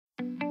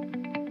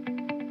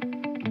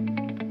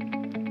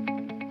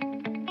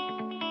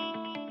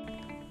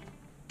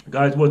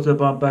Guys, what's up?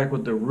 I'm back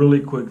with a really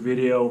quick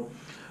video.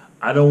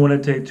 I don't want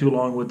to take too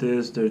long with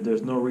this.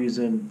 There's no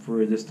reason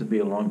for this to be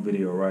a long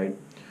video, right?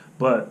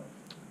 But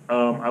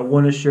I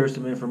want to share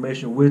some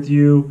information with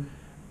you,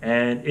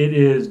 and it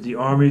is the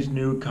Army's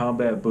new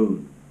combat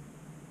boot.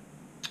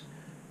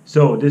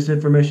 So this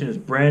information is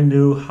brand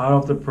new, hot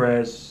off the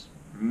press,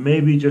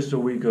 maybe just a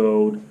week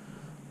old.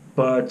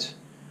 But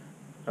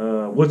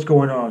what's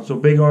going on? So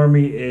Big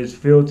Army is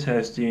field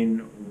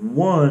testing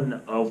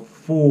one of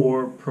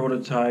four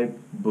prototype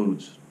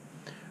boots.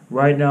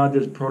 Right now,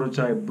 this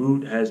prototype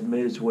boot has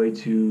made its way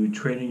to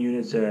training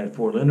units at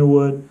Fort Leonard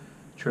Wood,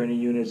 training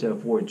units at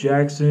Fort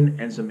Jackson,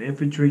 and some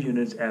infantry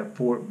units at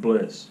Fort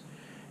Bliss.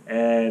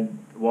 And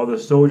while the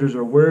soldiers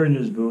are wearing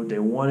this boot, they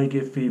want to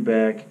get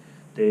feedback.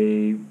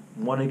 They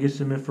want to get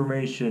some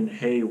information.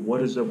 Hey,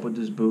 what is up with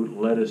this boot?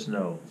 Let us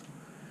know.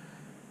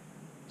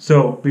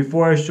 So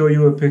before I show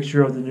you a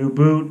picture of the new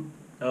boot,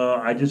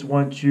 I just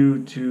want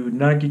you to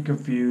not get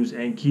confused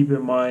and keep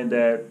in mind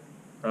that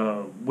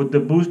with the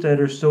boots that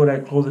are sold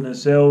at Clothing and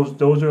Sales,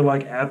 those are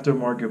like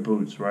aftermarket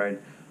boots, right?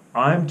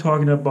 I'm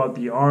talking about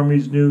the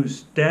Army's new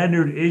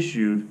standard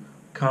issued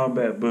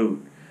combat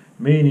boot,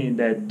 meaning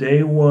that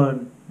day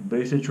one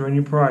basic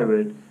training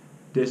private,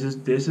 this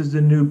is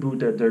the new boot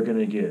that they're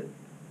gonna get,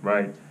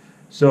 right?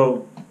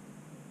 So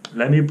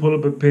let me pull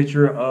up a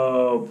picture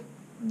of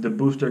the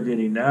boots they're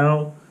getting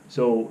now.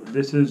 So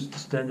this is the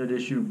standard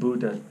issue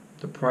boot that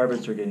the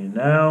privates are getting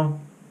now.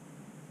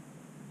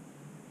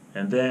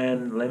 And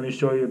then let me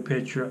show you a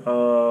picture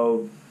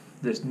of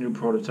this new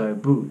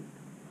prototype boot.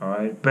 All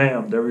right,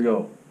 bam, there we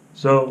go.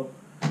 So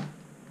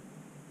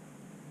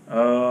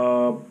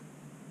uh,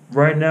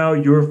 right now,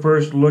 your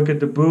first look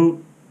at the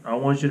boot, I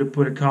want you to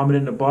put a comment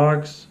in the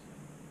box.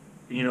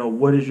 You know,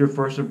 what is your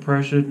first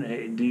impression?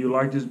 Hey, do you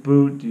like this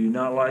boot? Do you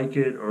not like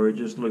it? Or it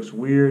just looks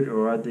weird?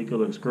 Or I think it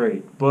looks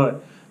great.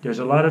 But there's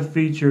a lot of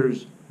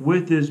features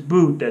with this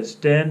boot that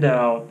stand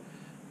out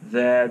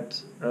that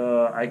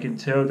I can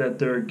tell that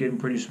they're getting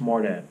pretty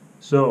smart at.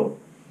 So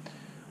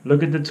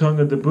look at the tongue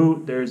of the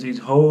boot. There's these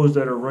holes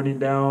that are running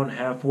down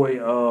halfway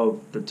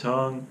of the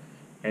tongue,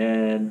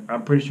 and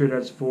I'm pretty sure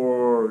that's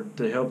for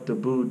to help the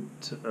boot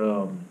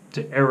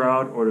to air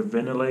out or to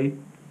ventilate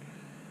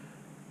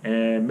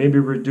and maybe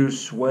reduce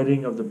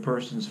sweating of the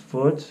person's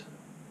foot.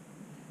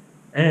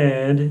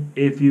 And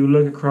if you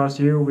look across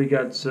here, we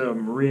got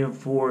some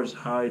reinforced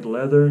hide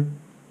leather.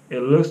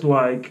 It looks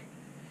like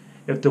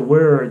if the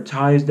wearer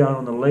ties down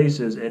on the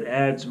laces, it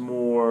adds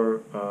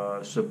more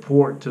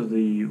support to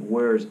the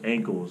wearer's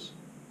ankles.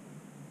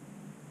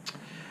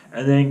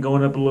 And then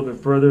going up a little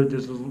bit further,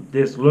 this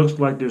looks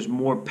like there's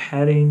more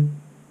padding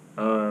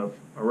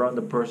around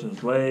the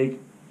person's leg.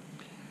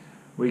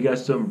 We got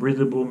some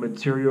breathable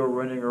material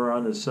running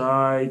around the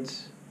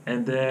sides,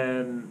 and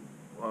then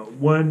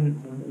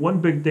one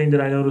big thing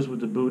that I noticed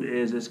with the boot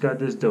is it's got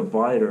this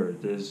divider,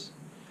 this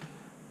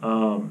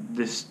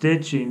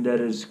stitching that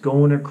is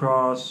going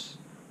across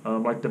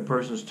like the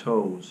person's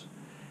toes,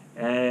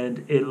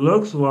 and it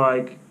looks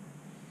like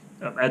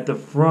at the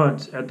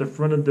front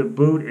of the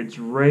boot, it's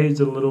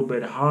raised a little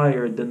bit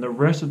higher than the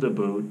rest of the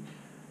boot,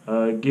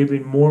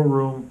 giving more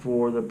room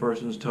for the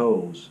person's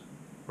toes,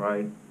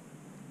 right?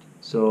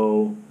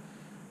 So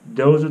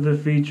those are the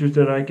features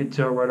that I can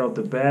tell right off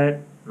the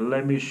bat.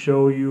 Let me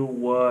show you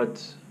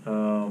what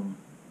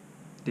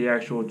the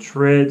actual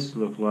treads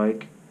look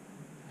like.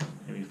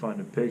 Let me find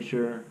a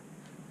picture.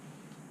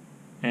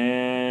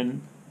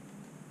 And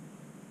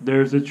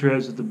there's the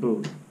treads of the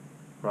boot,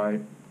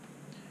 right?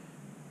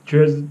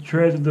 Treads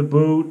of the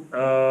boot,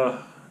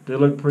 they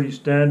look pretty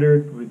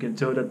standard. We can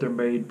tell that they're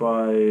made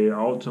by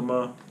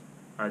Ultima.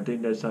 I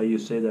think that's how you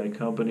say that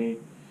company.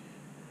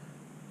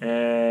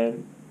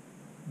 And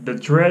the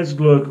treads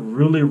look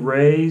really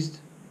raised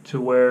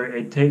to where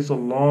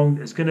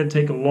it's going to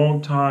take a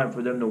long time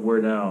for them to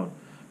wear down.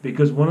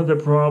 Because one of the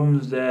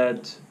problems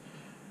that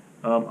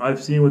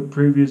I've seen with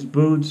previous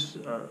boots,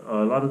 a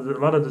lot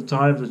of the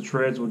times the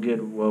treads will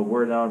get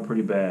wear down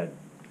pretty bad.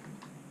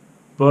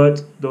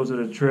 But those are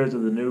the treads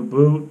of the new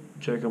boot.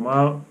 Check them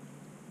out,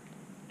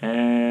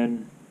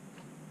 and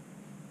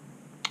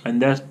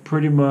that's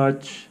pretty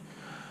much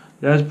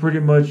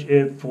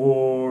it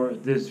for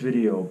this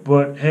video.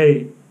 But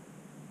hey,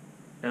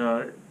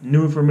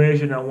 new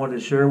information I wanted to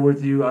share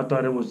with you. I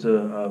thought it was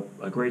a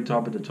great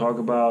topic to talk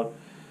about,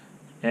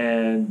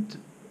 and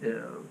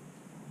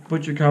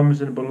put your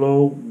comments in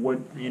below.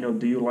 What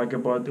do you like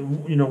about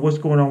what's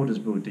going on with this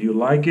boot? Do you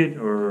like it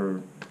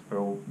or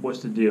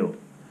what's the deal?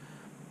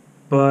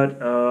 But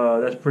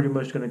that's pretty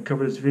much going to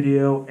cover this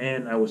video,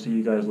 and I will see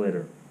you guys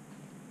later.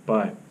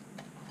 Bye.